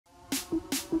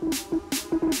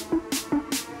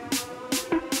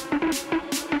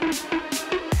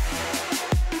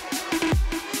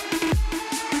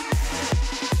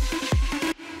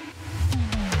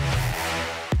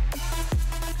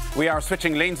We are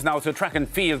switching lanes now to track and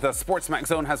field. The SportsMax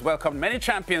zone has welcomed many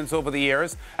champions over the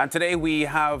years, and today we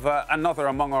have another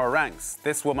among our ranks.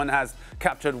 This woman has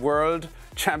captured World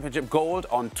Championship gold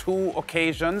on 2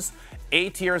 occasions,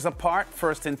 8 years apart,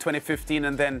 first in 2015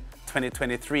 and then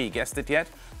 2023. Guessed it yet?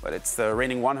 Well, it's the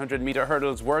reigning 100-meter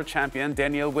hurdles world champion,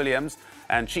 Danielle Williams,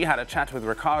 and she had a chat with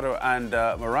Ricardo and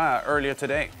Mariah earlier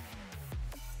today.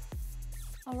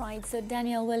 All right, so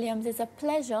Danielle Williams, it's a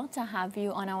pleasure to have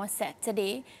you on our set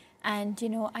today. And, you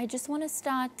know, I just want to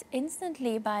start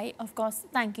instantly by, of course,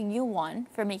 thanking you, one,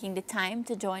 for making the time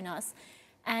to join us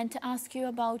and to ask you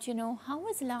about, you know, how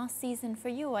was last season for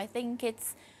you? I think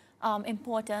it's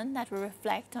important that we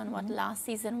reflect on what last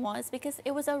season was, because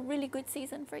it was a really good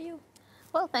season for you.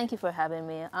 Well, thank you for having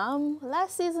me.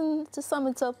 Last season, to sum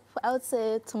it up, I would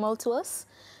say tumultuous.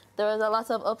 There was a lot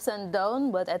of ups and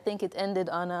downs, but I think it ended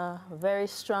on a very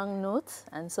strong note.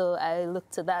 And so I look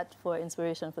to that for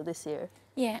inspiration for this year.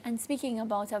 Yeah, and speaking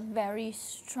about a very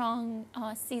strong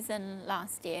season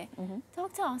last year,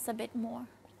 talk to us a bit more.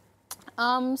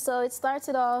 So it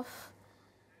started off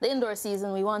the indoor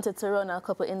season. We wanted to run a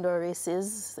couple indoor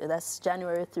races. That's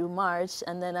January through March.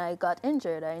 And then I got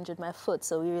injured. I injured my foot.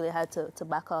 So we really had to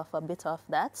back off a bit off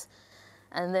that.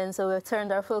 And then so we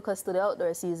turned our focus to the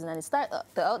outdoor season. And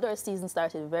the outdoor season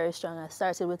started very strong. I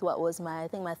started with what was I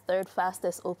think my 3rd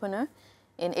fastest opener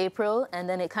in April, and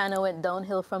then it kind of went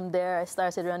downhill from there. I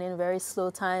started running very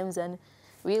slow times, and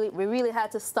we really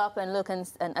had to stop and look and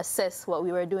assess what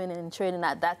we were doing in training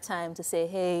at that time to say,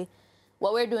 hey,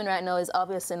 what we're doing right now is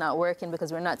obviously not working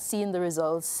because we're not seeing the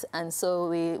results. And so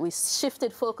we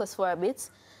shifted focus for a bit,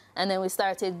 and then we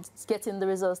started getting the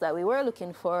results that we were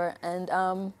looking for.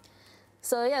 And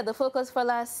so yeah, the focus for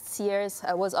last year's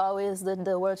was always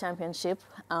the World Championship.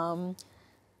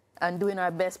 And doing our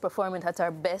best, performing at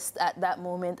our best at that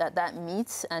moment, at that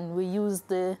meet. And we used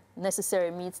the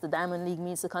necessary meets, the Diamond League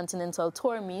meets, the Continental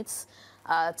Tour meets,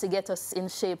 to get us in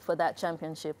shape for that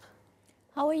championship.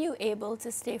 How are you able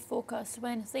to stay focused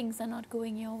when things are not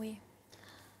going your way?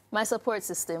 My support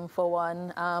system, for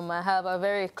one. I have a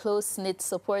very close-knit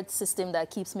support system that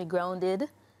keeps me grounded.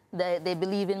 They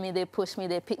believe in me, they push me,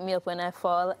 they pick me up when I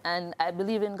fall, and I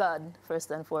believe in God, first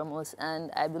and foremost,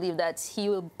 and I believe that He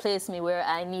will place me where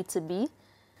I need to be,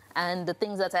 and the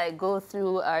things that I go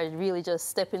through are really just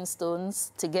stepping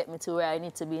stones to get me to where I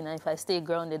need to be, and if I stay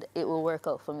grounded, it will work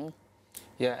out for me.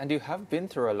 Yeah, and you have been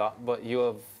through a lot, but you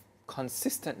have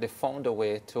consistently found a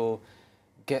way to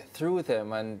get through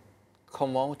them and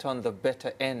come out on the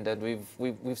better end, and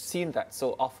we've seen that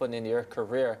so often in your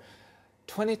career.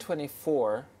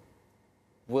 2024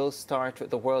 will start with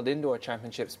the World Indoor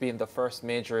Championships being the first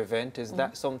major event. Is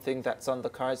that something that's on the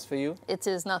cards for you? It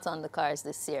is not on the cards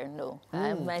this year, no.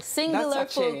 My singular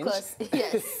focus,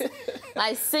 yes,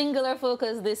 my singular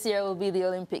focus this year will be the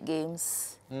Olympic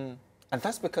Games. And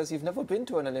that's because you've never been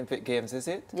to an Olympic Games, is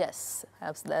it? Yes,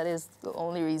 that is the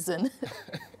only reason.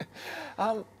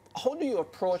 How do you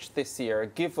approach this year,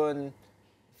 given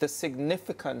the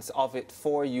significance of it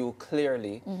for you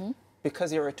clearly?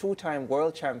 Because you're a 2-time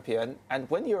world champion, and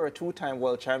when you're a 2-time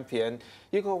world champion,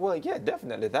 you go, well, yeah,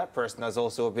 definitely, that person has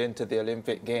also been to the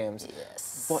Olympic Games.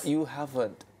 Yes. But you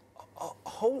haven't.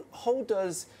 How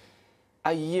does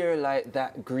a year like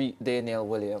that greet Danielle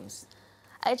Williams?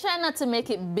 I try not to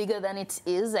make it bigger than it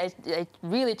is. I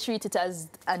really treat it as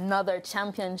another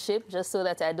championship, just so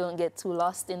that I don't get too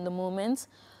lost in the moment.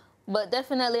 But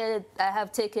definitely, I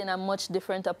have taken a much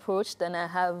different approach than I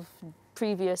have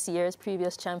previous years,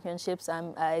 previous championships.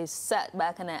 I sat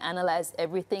back and I analyzed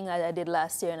everything I did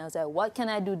last year, and I was like, what can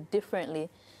I do differently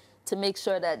to make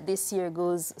sure that this year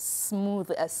goes smooth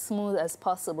as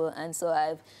possible? And so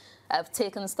I've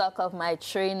taken stock of my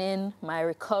training, my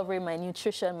recovery, my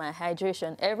nutrition, my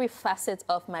hydration, every facet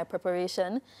of my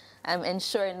preparation. I'm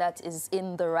ensuring that is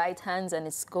in the right hands and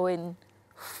it's going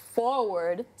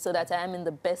forward so that I am in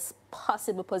the best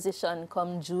possible position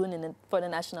come June for the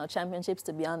national championships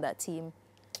to be on that team.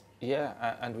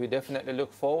 Yeah, and we definitely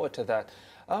look forward to that.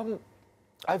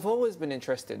 I've always been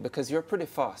interested because you're pretty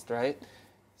fast, right?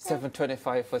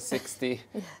 7:25 for 60,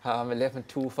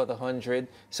 11:2 for the 100.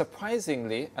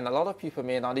 Surprisingly, and a lot of people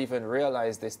may not even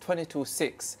realize this,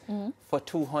 22:6 for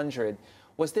 200.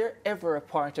 Was there ever a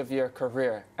part of your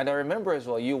career, and I remember as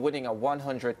well you winning a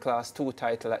 100 Class 2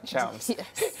 title at Champs.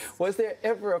 Yes. Was there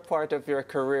ever a part of your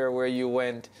career where you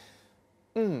went,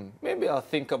 maybe I'll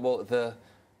think about the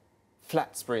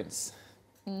flat sprints?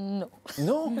 No.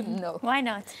 No? No. Why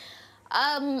not?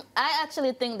 I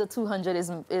actually think the 200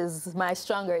 is my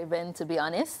stronger event, to be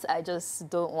honest. I just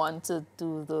don't want to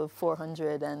do the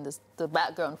 400 and the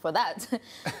background for that.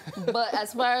 But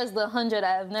as far as the 100,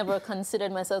 I've never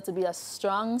considered myself to be a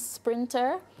strong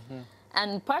sprinter.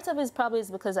 And part of it probably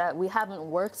is because we haven't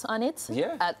worked on it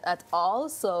at all.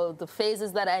 So the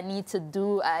phases that I need to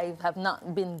do, I have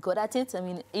not been good at it. I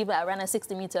mean, even I ran a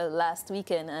 60-meter last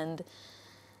weekend, and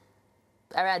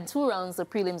I ran 2 rounds, the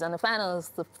prelims and the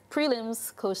finals. The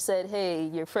prelims, coach said, hey,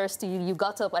 your first, you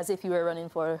got up as if you were running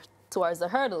towards the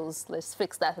hurdles. Let's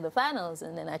fix that for the finals.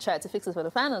 And then I tried to fix it for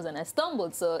the finals, and I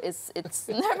stumbled. So it's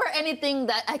never anything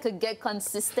that I could get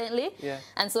consistently.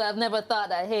 And so I've never thought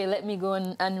that, hey, let me go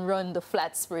and run the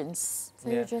flat sprints. So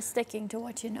you're just sticking to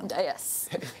what you know. Yes.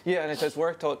 Yeah, and it has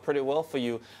worked out pretty well for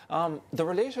you. The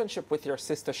relationship with your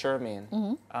sister Charmaine,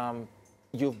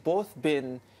 you've both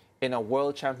been in a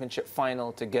World Championship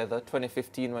final together,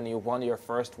 2015, when you won your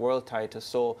first world title.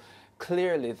 So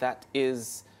clearly that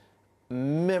is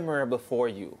memorable for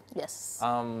you. Yes.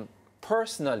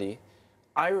 Personally,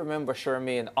 I remember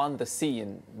Charmaine on the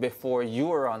scene before you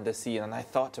were on the scene, and I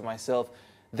thought to myself,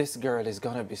 this girl is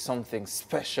going to be something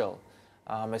special,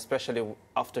 especially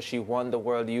after she won the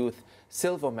World Youth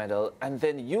silver medal. And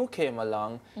then you came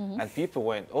along, and people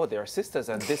went, oh, they're sisters,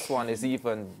 and this one is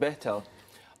even better.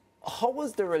 How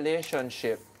was the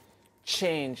relationship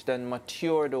changed and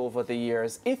matured over the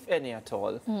years, if any at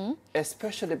all,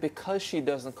 especially because she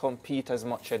doesn't compete as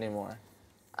much anymore?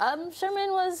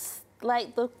 Charmaine was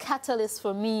like the catalyst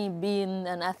for me being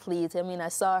an athlete. I mean, I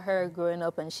saw her growing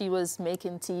up, and she was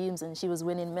making teams, and she was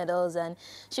winning medals, and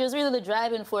she was really the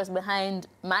driving force behind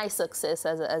my success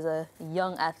as a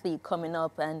young athlete coming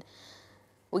up. And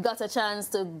we got a chance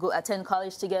to go attend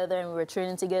college together, and we were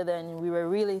training together, and we were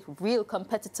really real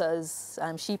competitors.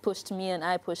 She pushed me, and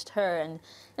I pushed her, and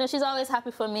she's always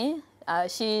happy for me.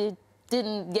 She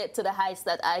didn't get to the heights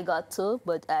that I got to,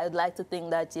 but I'd like to think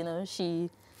that she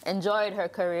enjoyed her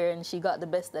career, and she got the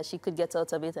best that she could get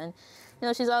out of it. And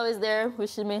she's always there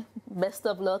wishing me best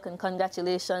of luck and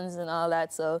congratulations and all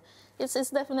that. So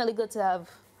it's definitely good to have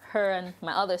her and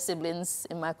my other siblings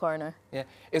in my corner. Yeah.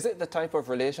 Is it the type of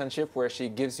relationship where she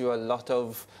gives you a lot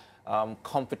of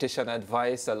competition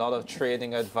advice, a lot of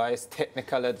training advice,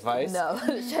 technical advice? No.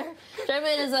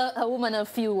 Charmaine is a woman of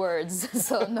few words,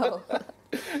 so no.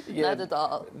 Not at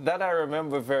all. That I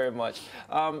remember very much.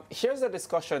 Here's a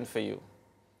discussion for you.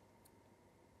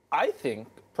 I think,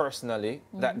 personally,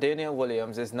 that Danielle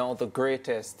Williams is now the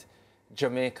greatest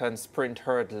Jamaican sprint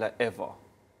hurdler ever,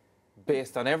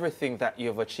 based on everything that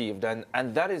you've achieved.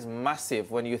 And that is massive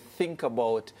when you think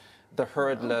about the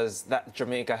hurdlers that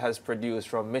Jamaica has produced,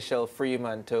 from Michelle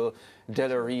Freeman to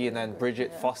Delorine and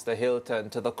Bridget Foster Hilton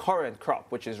to the current crop,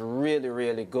 which is really,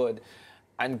 really good.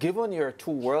 And given your 2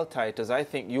 world titles, I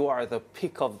think you are the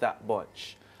pick of that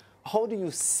bunch. How do you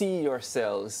see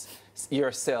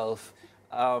yourself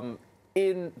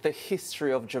in the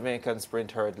history of Jamaican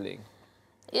sprint hurdling?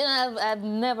 I've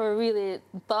never really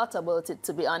thought about it,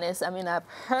 to be honest. I mean, I've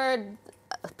heard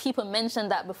people mention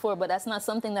that before, but that's not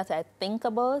something that I think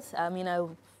about. I mean,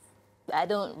 I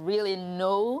don't really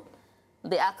know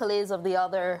the accolades of the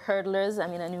other hurdlers. I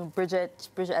mean, I knew Bridget.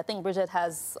 I think Bridget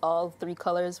has all 3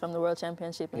 colors from the World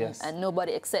Championship, and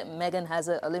nobody except Megan has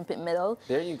an Olympic medal.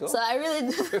 There you go. So I really,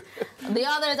 the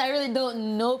others, I really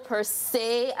don't know per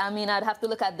se. I mean, I'd have to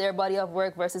look at their body of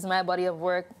work versus my body of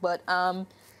work. But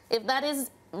if that is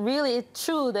really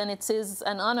true, then it is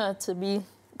an honor to be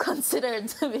considered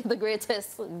to be the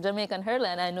greatest Jamaican hurdler.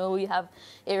 And I know we have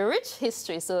a rich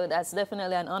history, so that's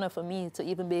definitely an honor for me to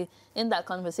even be in that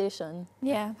conversation.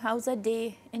 Yeah, how's a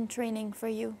day in training for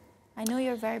you? I know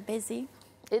you're very busy.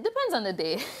 It depends on the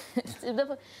day.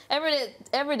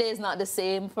 Every day is not the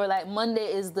same. For like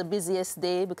Monday is the busiest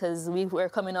day because we're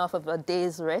coming off of a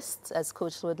day's rest, as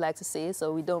coach would like to say,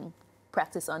 so we don't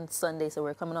practice on Sunday, so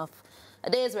we're coming off a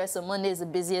day's rest. So Monday is the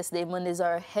busiest day. Mondays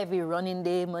are a heavy running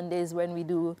day. Mondays when we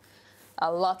do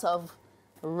a lot of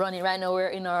running. Right now we're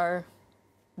in our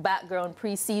background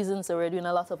pre-season, so we're doing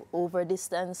a lot of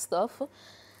over-distance stuff.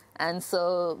 And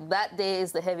so that day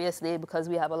is the heaviest day because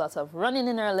we have a lot of running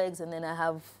in our legs, and then I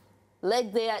have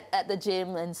leg day at the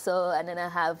gym, and then I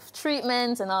have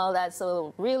treatments and all that.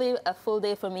 So really a full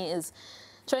day for me is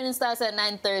training starts at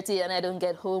 9:30 and I don't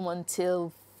get home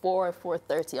until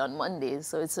 4:30 on Mondays.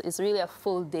 So it's really a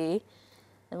full day.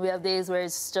 And we have days where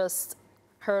it's just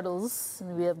hurdles,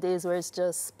 and we have days where it's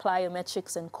just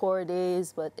plyometrics and core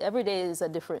days, but every day is a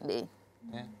different day.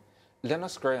 Yeah.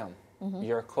 Lennox Graham,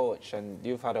 your coach, and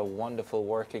you've had a wonderful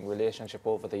working relationship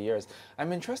over the years.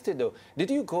 I'm interested though,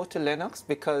 did you go to Lennox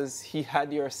because he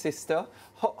had your sister?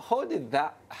 How did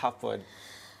that happen?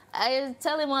 I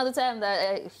tell him all the time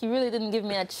that he really didn't give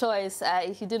me a choice.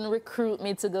 He didn't recruit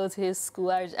me to go to his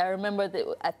school. I remember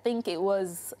that I think it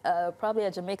was probably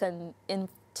a Jamaican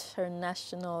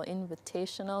international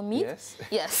invitational meet. Yes.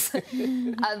 Yes.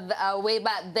 Way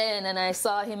back then, and I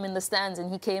saw him in the stands,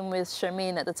 and he came with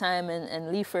Charmaine at the time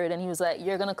and Leaford, and he was like,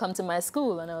 "You're gonna come to my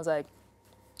school," and I was like,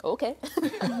 okay.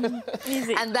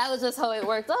 Easy. And that was just how it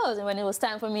worked out. And when it was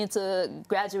time for me to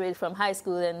graduate from high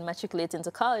school and matriculate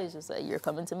into college, it was like, "You're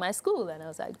coming to my school." And I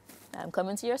was like, "I'm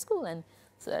coming to your school." And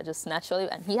so I just naturally,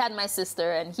 and he had my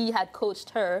sister, and he had coached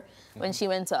her when she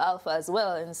went to Alpha as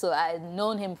well. And so I had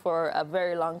known him for a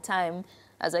very long time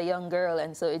as a young girl,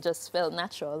 and so it just felt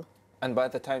natural. And by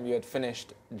the time you had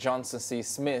finished Johnson C.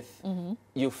 Smith,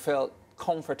 you felt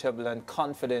comfortable and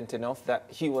confident enough that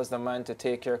he was the man to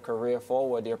take your career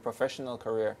forward, your professional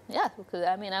career. Yeah, because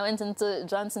I mean, I went into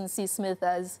Johnson C. Smith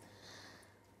as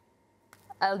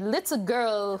a little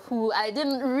girl who I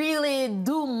didn't really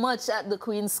do much at the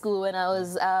Queen's School when I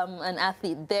was an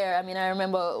athlete there. I mean, I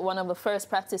remember one of the first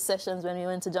practice sessions when we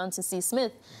went to Johnson C.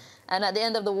 Smith, and at the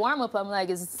end of the warm-up, I'm like,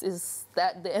 is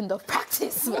that the end of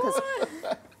practice? Because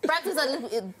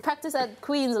practice at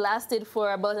Queen's lasted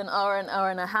for about an hour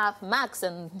and a half max,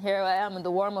 and here I am, and the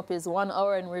warm-up is 1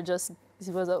 hour, and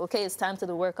he was like, okay, it's time to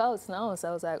do workouts now. So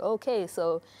I was like, okay.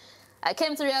 So I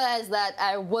came to realize that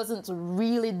I wasn't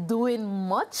really doing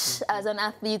much as an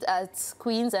athlete at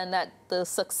Queen's, and that the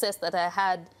success that I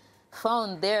had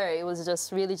found there, it was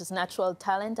just really just natural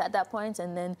talent at that point.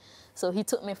 And then, so he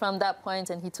took me from that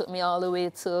point, and he took me all the way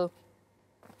to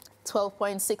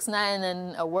 12.69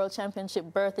 and a world championship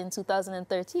berth in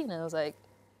 2013. And I was like,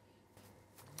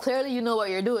 clearly you know what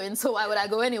you're doing, so why would I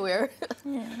go anywhere?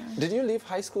 Yeah. Did you leave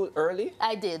high school early?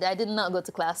 I did. I did not go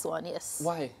to class 1, yes.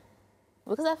 Why?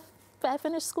 Because I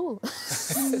finished school.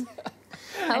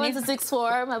 I went to sixth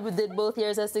form. I did both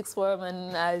years at sixth form,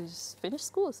 and I just finished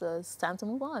school, so it's time to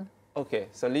move on. Okay,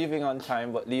 so leaving on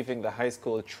time, but leaving the high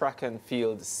school track and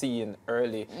field scene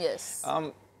early. Yes.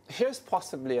 Here's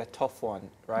possibly a tough one,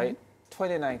 right?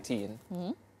 2019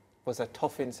 was a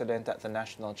tough incident at the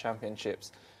national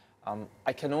championships.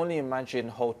 I can only imagine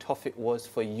how tough it was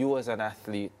for you as an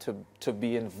athlete to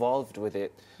be involved with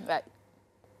it. Right.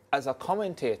 As a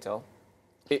commentator,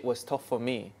 it was tough for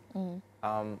me.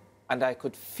 And I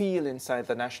could feel inside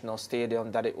the National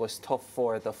Stadium that it was tough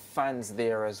for the fans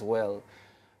there as well.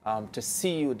 To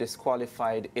see you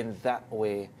disqualified in that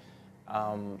way,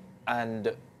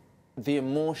 and the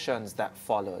emotions that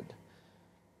followed.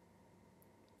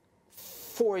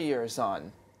 4 years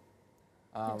on,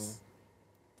 Yes.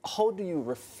 how do you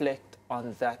reflect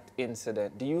on that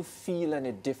incident? Do you feel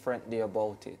any differently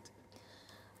about it?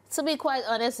 To be quite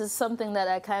honest, it's something that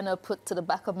I kind of put to the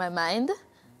back of my mind.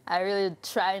 I really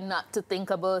try not to think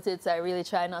about it. I really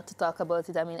try not to talk about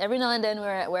it. I mean, every now and then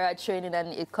we're at training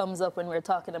and it comes up when we're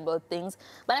talking about things.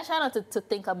 But I try not to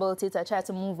think about it. I try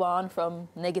to move on from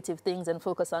negative things and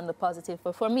focus on the positive.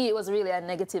 But for me, it was really a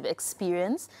negative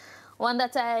experience. One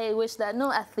that I wish that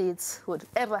no athletes would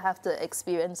ever have to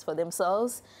experience for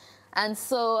themselves. And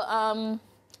so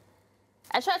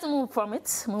I try to move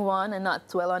on and not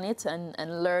dwell on it,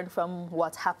 and learn from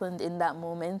what happened in that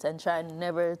moment, and try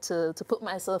never to put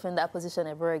myself in that position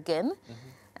ever again.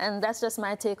 And that's just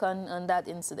my take on that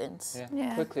incident. Yeah.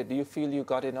 Yeah. Quickly, do you feel you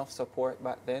got enough support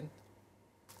back then?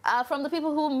 From the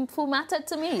people who mattered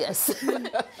to me, yes.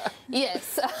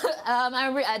 Yes.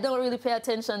 I don't really pay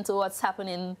attention to what's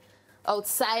happening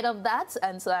outside of that,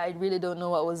 and so I really don't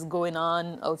know what was going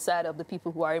on outside of the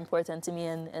people who are important to me,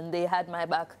 and they had my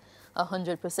back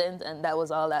 100%, and that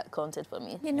was all that counted for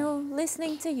me. You know,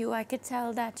 listening to you, I could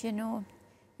tell that, you know,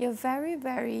 you're very,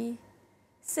 very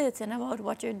certain about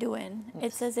what you're doing. Yes.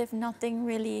 It's as if nothing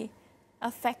really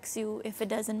affects you if it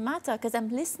doesn't matter, because I'm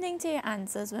listening to your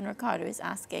answers when Ricardo is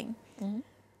asking.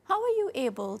 How are you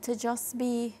able to just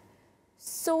be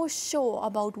so sure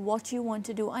about what you want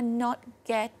to do and not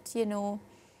get, you know,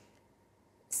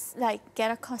 like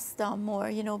get accustomed or,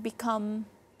 you know, become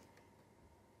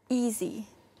easy?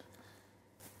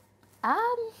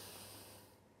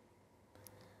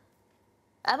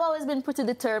 I've always been pretty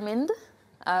determined.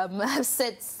 I've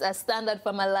set a standard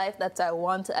for my life that I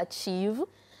want to achieve.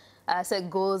 I set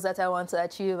goals that I want to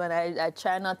achieve, and I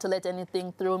try not to let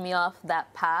anything throw me off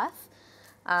that path.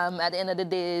 At the end of the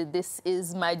day, this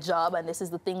is my job, and this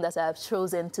is the thing that I've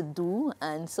chosen to do,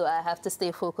 and so I have to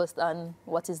stay focused on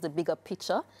what is the bigger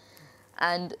picture.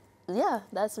 And yeah,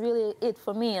 that's really it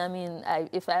for me. I mean,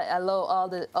 if I allow all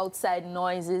the outside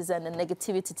noises and the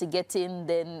negativity to get in,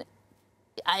 then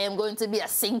I am going to be a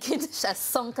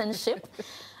sunken ship.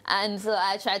 And so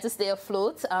I try to stay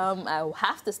afloat. I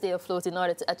have to stay afloat in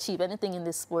order to achieve anything in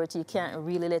this sport. You can't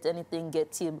really let anything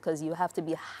get to you because you have to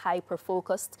be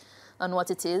hyper-focused on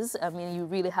what it is. I mean, you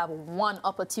really have one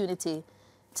opportunity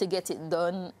to get it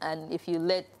done, and if you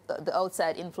let the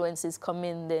outside influences come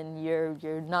in, then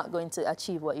you're not going to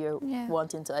achieve what you're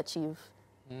wanting to achieve.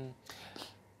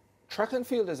 Track and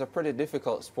field is a pretty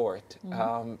difficult sport.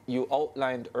 You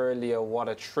outlined earlier what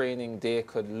a training day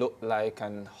could look like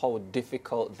and how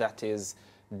difficult that is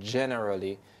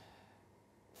generally.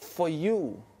 For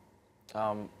you,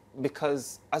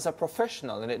 because as a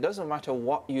professional, and it doesn't matter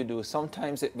what you do,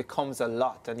 sometimes it becomes a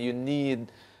lot and you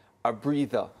need a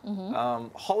breather.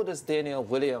 How does Danielle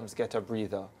Williams get a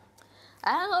breather?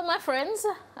 I hang out with my friends.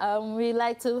 We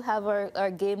like to have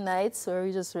our game nights where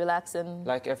we just relax and...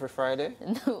 Like every Friday?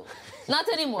 No, not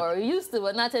anymore. We used to,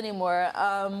 but not anymore.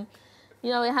 You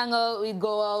know, we hang out, we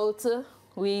go out,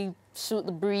 we shoot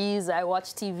the breeze, I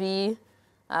watch TV,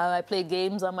 I play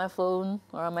games on my phone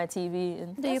or on my TV.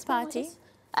 And do you party?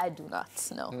 I do not,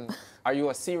 no. Are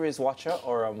you a series watcher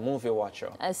or a movie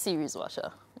watcher? A series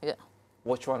watcher, yeah.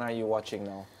 Which one are you watching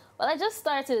now? Well, I just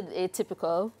started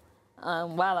Atypical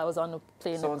while I was on the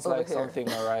plane. Sounds over like here. something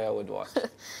Mariah would watch.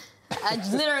 I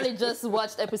literally just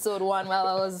watched episode 1 while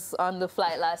I was on the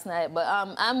flight last night. But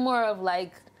I'm more of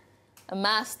like a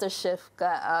Master Chef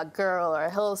girl or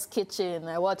Hell's Kitchen.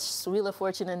 I watch Wheel of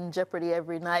Fortune and Jeopardy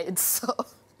every night. So.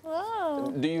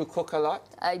 Oh. Do you cook a lot?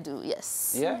 I do,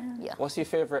 yes. Yeah? Yeah. What's your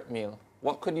favorite meal?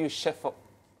 What could you chef up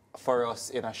for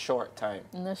us in a short time?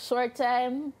 In a short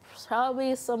time,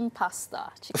 probably some pasta,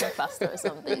 chicken pasta or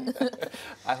something.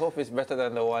 I hope it's better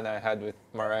than the one I had with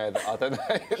Mariah the other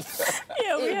night.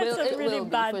 Yeah, we had some really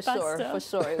bad for pasta. Sure, for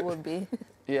sure, it would be.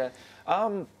 Yeah.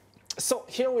 So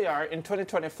here we are in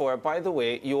 2024. By the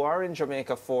way, you are in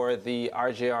Jamaica for the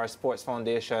RJR Sports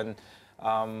Foundation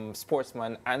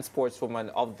Sportsman and Sportswoman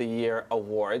of the Year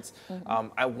Awards.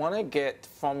 I want to get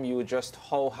from you just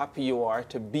how happy you are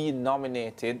to be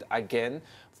nominated again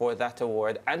for that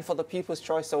award and for the People's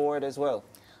Choice Award as well.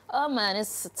 Oh man,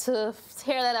 it's to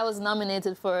hear that I was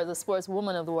nominated for the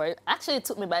Sportswoman of the Award. Actually, it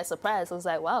took me by surprise. I was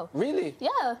like, wow. Really?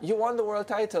 Yeah. You won the world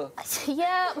title.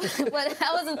 Yeah, but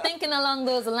I wasn't thinking along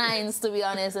those lines, to be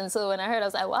honest. And so when I heard, I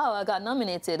was like, wow, I got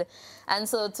nominated. And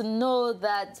so to know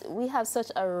that we have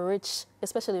such a rich,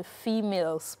 especially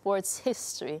female sports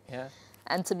history. Yeah.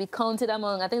 And to be counted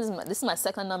among, I think this is my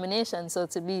second nomination, so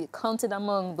to be counted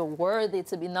among the worthy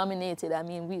to be nominated. I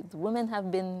mean, women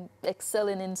have been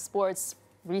excelling in sports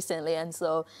recently, and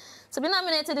so to be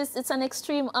nominated, it's an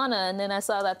extreme honor. And then I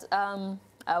saw that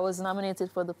I was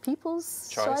nominated for the People's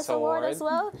Choice Award as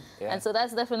well. Yeah. And so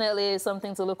that's definitely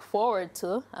something to look forward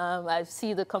to. I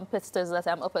see the competitors that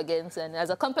I'm up against, and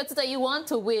as a competitor, you want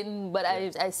to win, but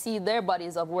I see their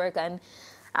bodies of work, and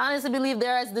I honestly believe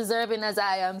they're as deserving as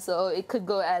I am, so it could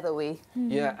go either way.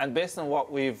 Yeah, and based on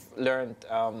what we've learned,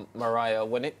 Mariah,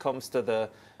 when it comes to the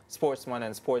Sportsman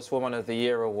and Sportswoman of the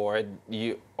Year award,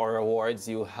 awards,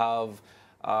 you have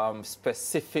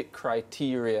specific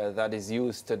criteria that is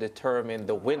used to determine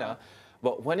the winner.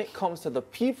 But when it comes to the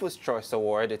People's Choice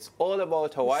Award, it's all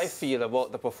about how I feel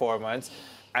about the performance.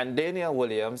 And Danielle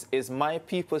Williams is my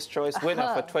People's Choice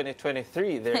winner for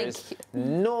 2023. There is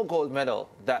no gold medal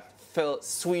that felt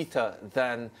sweeter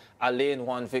than a lane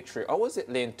 1 victory. Or was it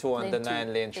lane 2 on the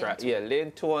 9-lane track? Yeah,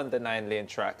 lane 2 on the 9-lane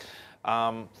track.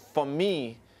 For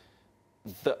me,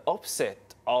 the upset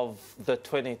of the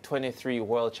 2023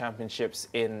 World Championships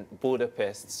in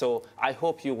Budapest. So I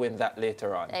hope you win that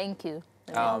later on. Thank you.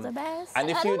 All the best.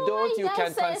 And if you don't, you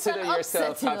can consider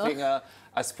yourself having a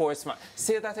sportsman.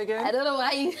 Say that again? I don't know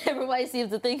why everybody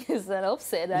seems to think it's an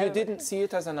upset. You didn't see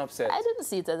it as an upset? I didn't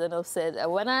see it as an upset.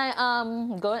 When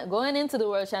I, going into the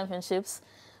World Championships,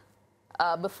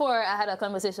 before I had a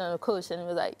conversation with a coach, and he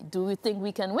was like, do we think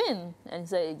we can win? And he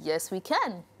said, yes, we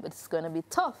can, but it's going to be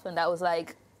tough. And that was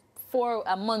like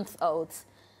a month out.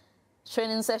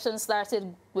 Training session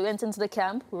started, we went into the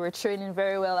camp, we were training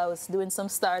very well. I was doing some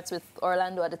starts with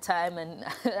Orlando at the time, and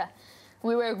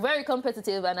we were very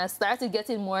competitive, and I started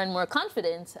getting more and more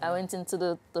confident. I went into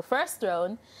the first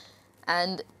round,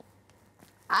 and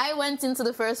I went into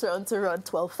the first round to run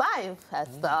 12.5. I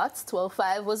thought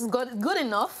 12.5 was good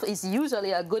enough. It's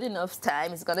usually a good enough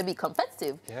time. It's going to be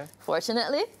competitive. Yeah.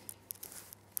 Fortunately,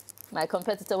 my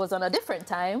competitor was on a different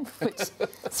time, which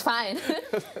is fine.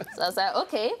 So I was like,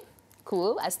 okay,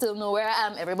 cool. I still know where I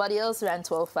am. Everybody else ran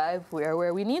 12.5. We're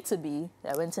where we need to be.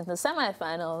 I went into the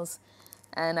semifinals,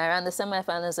 and I ran the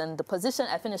semifinals, and the position,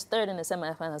 I finished 3rd in the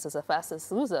semifinals as the fastest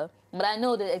loser. But I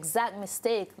know the exact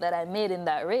mistake that I made in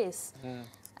that race.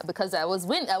 because I was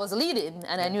leading,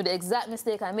 and I knew the exact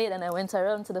mistake I made, and I went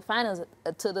around to the finals,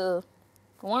 to the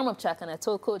warm-up track, and I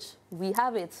told Coach, we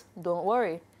have it, don't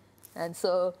worry. And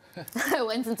so I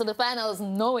went into the finals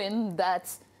knowing that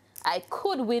I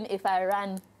could win if I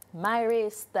ran my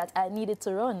race that I needed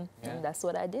to run, and that's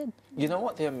what I did. You know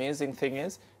what the amazing thing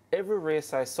is? Every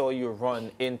race I saw you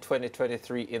run in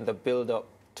 2023 in the build-up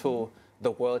to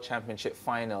the World Championship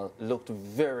final looked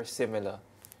very similar.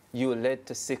 You led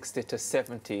to 60 to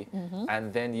 70,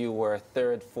 and then you were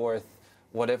third, fourth,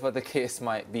 whatever the case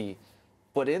might be.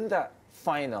 But in that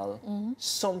final,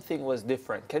 something was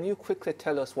different. Can you quickly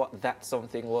tell us what that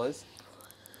something was?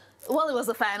 Well, it was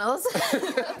the finals.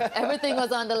 Everything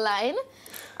was on the line.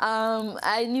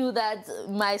 I knew that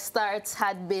my starts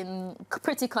had been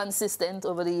pretty consistent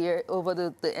over the year, over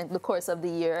the course of the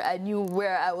year. I knew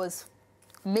where I was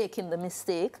making the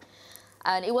mistake.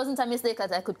 And it wasn't a mistake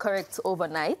that I could correct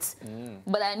overnight.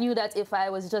 But I knew that if I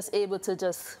was just able to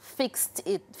just fix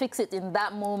it in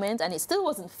that moment, and it still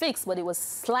wasn't fixed, but it was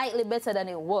slightly better than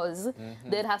it was,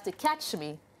 they'd have to catch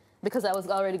me because I was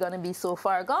already going to be so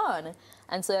far gone.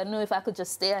 And so I knew if I could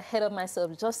just stay ahead of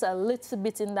myself just a little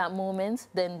bit in that moment,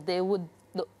 then they would,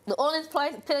 the only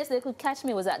place they could catch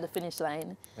me was at the finish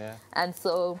line. And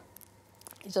so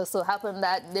it just so happened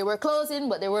that they were closing,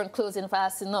 but they weren't closing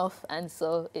fast enough, and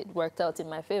so it worked out in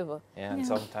my favor. And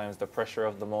sometimes the pressure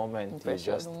of the moment, you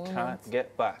just can't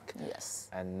get back.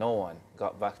 And no one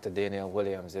got back to Danielle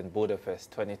Williams in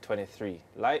Budapest 2023,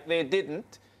 like they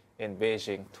didn't in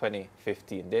Beijing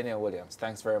 2015. Danielle Williams,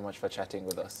 thanks very much for chatting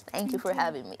with us. Thank you for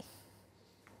having me.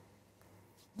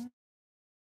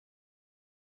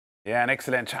 Yeah, an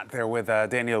excellent chat there with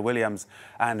Danielle Williams,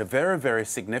 and very, very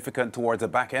significant towards the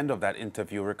back end of that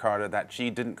interview, Ricardo, that she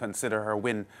didn't consider her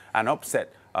win an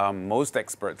upset. Most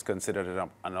experts considered it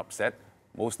an upset.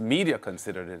 Most media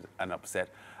considered it an upset.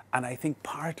 And I think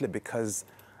partly because,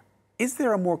 is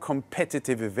there a more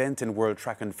competitive event in World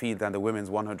Track and Field than the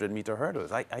women's 100-meter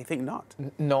hurdles? I think not.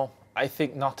 No, I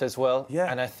think not as well.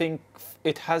 And I think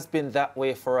it has been that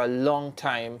way for a long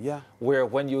time, where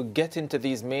when you get into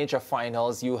these major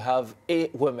finals, you have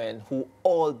 8 women who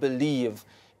all believe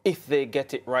if they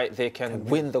get it right, they can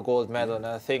win the gold medal. And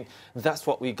I think that's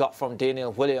what we got from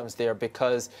Danielle Williams there,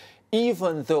 because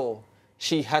even though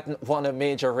she hadn't won a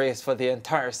major race for the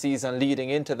entire season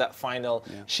leading into that final,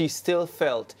 she still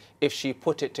felt if she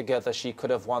put it together, she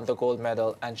could have won the gold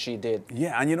medal, and she did.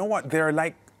 Yeah, and you know what? There are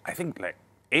I think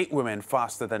 8 women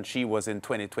faster than she was in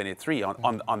 2023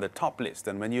 on the top list.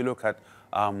 And when you look at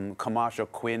Kamasha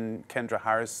Quinn, Kendra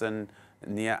Harrison,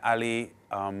 Nia Ali,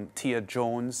 Tia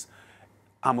Jones,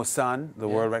 Amusan, the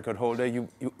world record holder,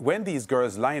 when these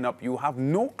girls line up, you have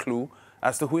no clue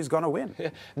as to who is going to win.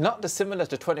 Not dissimilar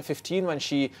to 2015 when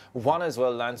she won as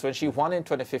well, Lance. When she won in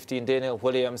 2015, Danielle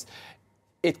Williams,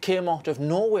 it came out of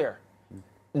nowhere.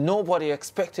 Nobody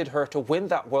expected her to win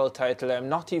that world title. I'm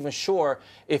not even sure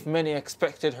if many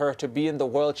expected her to be in the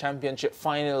World Championship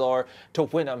final or to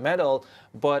win a medal.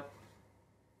 But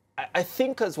I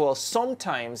think as well,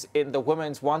 sometimes in the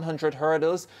women's 100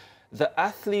 hurdles, the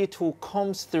athlete who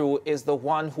comes through is the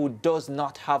one who does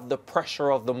not have the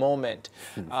pressure of the moment.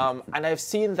 And I've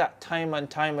seen that time and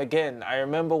time again. I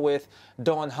remember with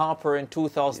Dawn Harper in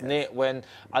 2008 when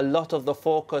a lot of the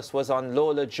focus was on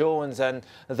Lola Jones and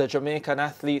the Jamaican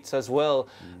athletes as well.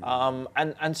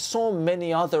 And so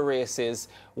many other races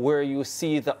where you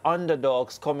see the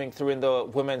underdogs coming through in the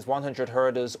women's 100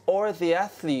 hurdles, or the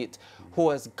athlete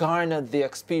who has garnered the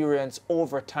experience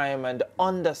over time and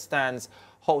understands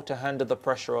how to handle the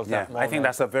pressure of that moment. I think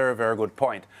that's a very, very good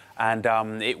point. And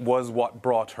it was what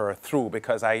brought her through,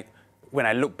 because when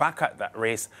I look back at that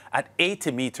race, at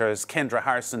 80 meters, Kendra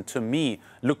Harrison, to me,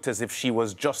 looked as if she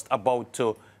was just about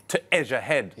to edge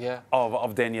ahead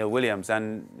of Danielle Williams,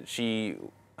 and she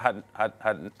had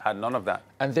none of that.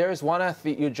 And there's one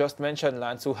athlete you just mentioned,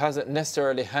 Lance, who hasn't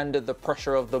necessarily handled the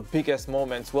pressure of the biggest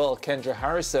moments well, Kendra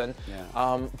Harrison.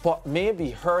 But maybe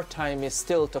her time is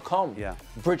still to come.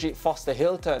 Bridget Foster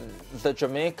Hilton, the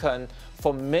Jamaican,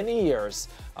 for many years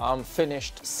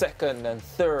finished second and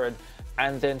third,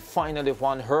 and then finally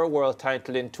won her world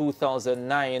title in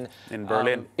 2009 in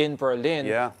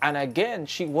Berlin. And again,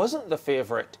 she wasn't the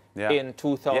favorite in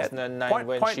 2009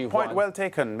 when she won. Point well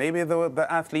taken. Maybe the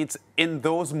athletes in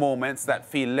those moments that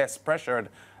feel less pressured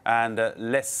and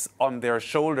less on their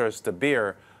shoulders to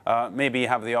bear maybe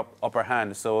have the upper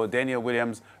hand. So Danielle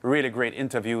Williams, really great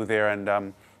interview there,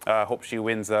 and hope she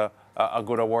wins a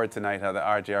good award tonight at the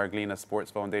R.J. Arglina Sports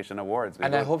Foundation Awards.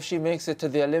 And I hope she makes it to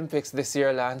the Olympics this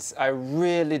year, Lance. I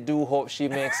really do hope she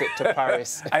makes it to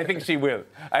Paris. I think she will.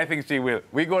 I think she will.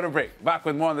 We go to break. Back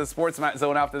with more on the SportsMax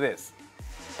Zone after this.